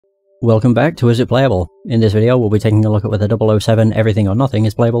Welcome back to Is It Playable? In this video we'll be taking a look at whether 007 Everything or Nothing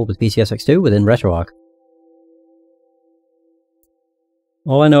is playable with PCSX2 within RetroArch.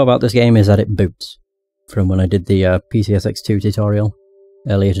 All I know about this game is that it boots, from when I did the PCSX2 tutorial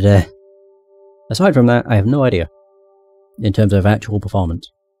earlier today. Aside from that, I have no idea, in terms of actual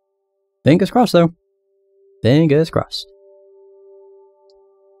performance. Fingers crossed though. Fingers crossed.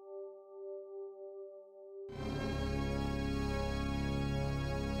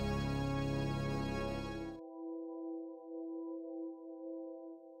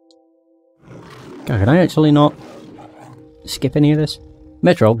 God, can I actually not skip any of this?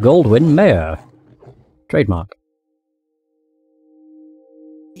 Metro Goldwyn Mayer. Trademark.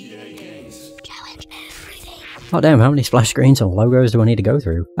 Oh damn, how many splash screens and logos do I need to go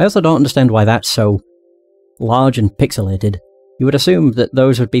through? I also don't understand why that's so large and pixelated. You would assume that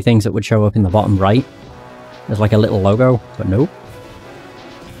those would be things that would show up in the bottom right as like a little logo, but no.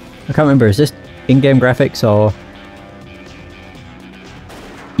 I can't remember, is this in-game graphics or...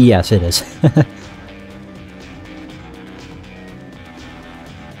 Yes, it is.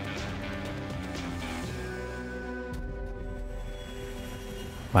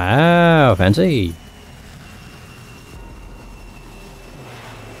 Wow, fancy!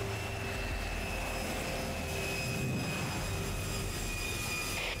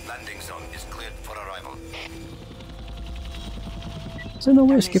 Landing zone is cleared for arrival. Is there no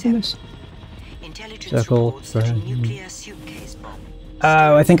way of skipping this? Circle.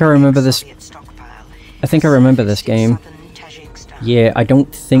 Oh, I think I remember this. I think I remember this game. Yeah, I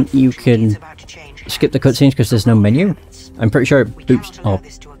don't think you can skip the cutscenes because there's no menu. I'm pretty sure it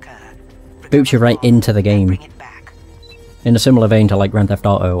boots you right into the game. In a similar vein to like Grand Theft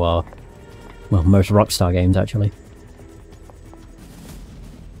Auto or, well, most Rockstar games actually.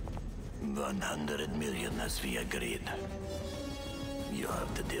 100 million as we agreed. You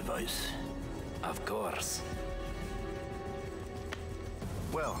have the device? Of course.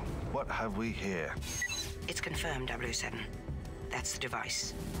 Well, what have we here? It's confirmed, 007. That's the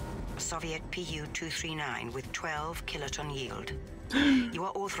device. A Soviet PU-239 with 12 kiloton yield. You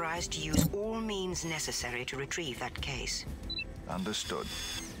are authorized to use all means necessary to retrieve that case. Understood.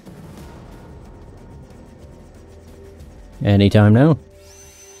 Anytime now.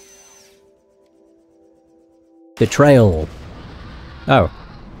 Betrayal. Oh.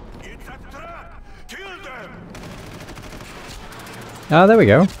 It's a trap! Kill them! Ah, there we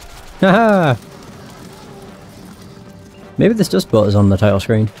go. Haha! Maybe this does put us on the title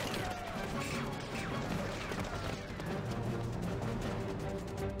screen.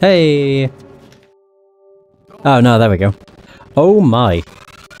 Hey! Oh no, there we go. Oh my!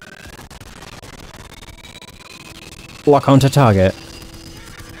 Lock onto target.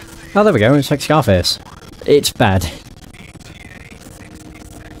 Oh, there we go, it's like Scarface. It's bad.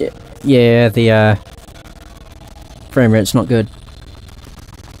 Yeah, the frame rate's not good.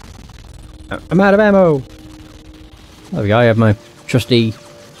 I'm out of ammo! There we go, I have my trusty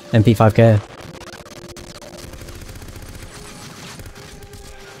MP5K.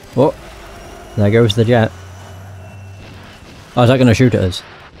 Oh, there goes the jet. Oh, is that going to shoot at us?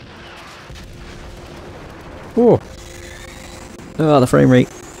 Oh, oh, the frame rate.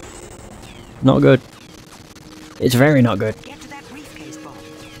 Not good. It's very not good. Get to that briefcase bond.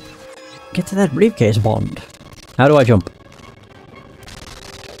 Get to that briefcase bond. How do I jump?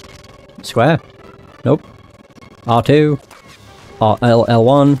 Square? Nope. R2. Or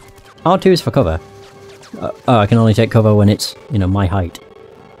L1. R2 is for cover. Oh, I can only take cover when it's, you know, my height.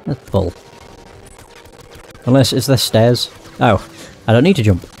 That's bull. Unless, is there stairs? Oh, I don't need to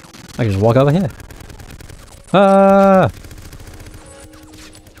jump. I can just walk over here. Ah!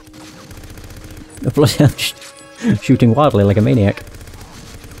 I'm just shooting wildly like a maniac.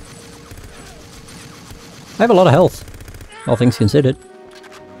 I have a lot of health, all things considered.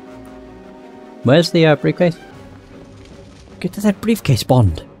 Where's the briefcase? Get to that briefcase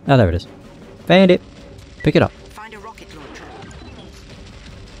bond. Oh, there it is. Found it. Pick it up. Find a rocket launcher.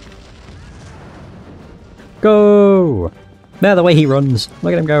 Go! Now the way he runs.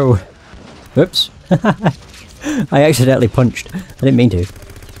 Look at him go. Whoops. I accidentally punched. I didn't mean to.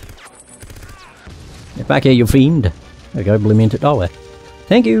 Get back here, you fiend. There we go, blew me into the doorway.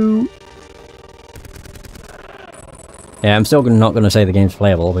 Thank you! Yeah, I'm still not going to say the game's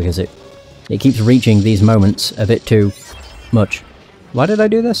playable because it keeps reaching these moments a bit too much. Why did I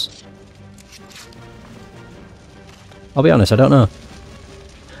do this? I'll be honest, I don't know.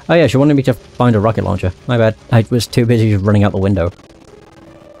 Oh yeah, she wanted me to find a rocket launcher. My bad. I was too busy running out the window.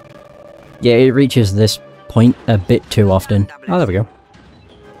 Yeah, it reaches this point a bit too often. Oh, there we go.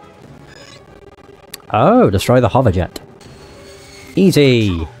 Oh, destroy the hoverjet.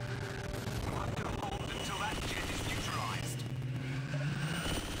 Easy!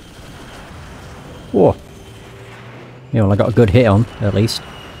 Whoa. Yeah, well, I got a good hit on, at least.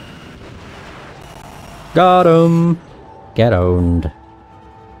 Got him! Get owned.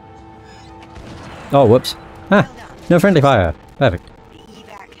 Oh, whoops. Ah, no friendly fire. Perfect.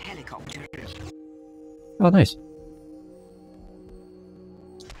 Evac helicopter. Oh, nice.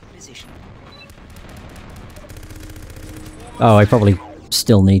 Position. Oh, I probably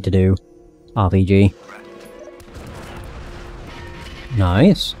still need to do RPG.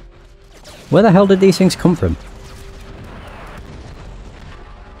 Nice. Where the hell did these things come from?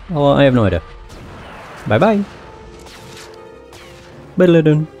 Oh, I have no idea. Bye-bye.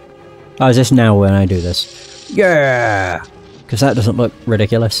 Biddle-dun. Oh, is this now when I do this? Yeah! Because that doesn't look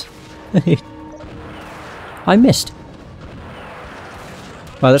ridiculous. I missed.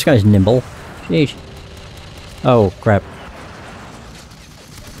 Wow, this guy's nimble. Sheesh. Oh, crap.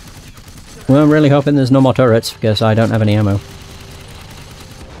 Well, I'm really hoping there's no more turrets, because I don't have any ammo.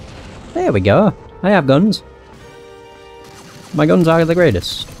 There we go. I have guns. My guns are the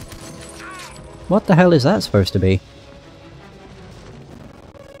greatest. What the hell is that supposed to be?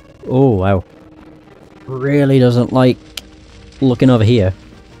 Oh, wow. Really doesn't like looking over here.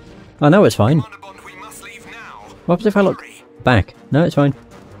 Oh, no, it's fine. What happens if I look back? No, it's fine.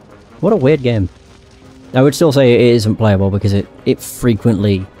 What a weird game. I would still say it isn't playable because it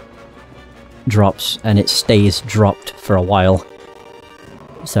frequently drops and it stays dropped for a while.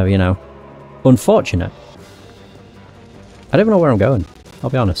 So, you know. Unfortunate. I don't even know where I'm going, I'll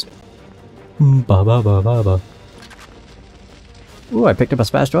be honest. Ba ba ba ba ba. Ooh, I picked up a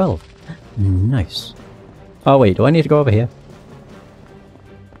Spaz 12. Nice. Oh wait, do I need to go over here?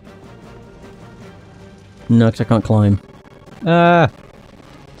 No, because I can't climb. Ah!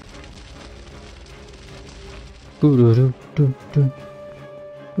 Where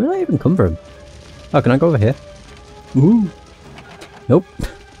did I even come from? Oh, can I go over here? Ooh! Nope.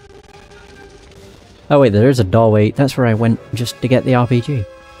 Oh wait, there is a doorway. That's where I went just to get the RPG.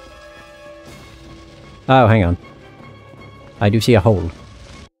 Oh, hang on. I do see a hole.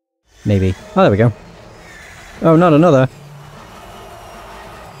 Maybe. Oh, there we go. Oh, not another.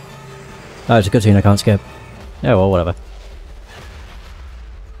 Oh, it's a cutscene I can't skip. Oh, well, whatever.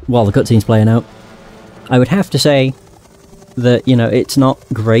 While the cutscene's playing out, I would have to say that, you know, it's not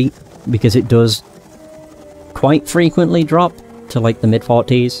great because it does quite frequently drop to like the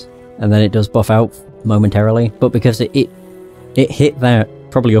mid-40s and then it does buff out momentarily, but because it hit that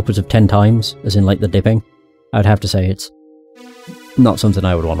probably upwards of 10 times, as in like the dipping, I'd have to say it's not something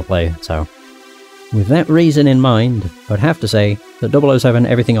I would want to play, so with that reason in mind, I would have to say that 007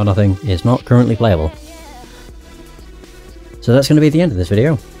 Everything or Nothing is not currently playable. So that's going to be the end of this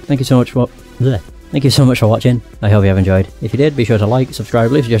video. Thank you so much for watching. I hope you have enjoyed. If you did, be sure to like,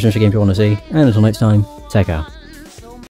 subscribe, leave suggestions for games you want to see, and until next time, take care.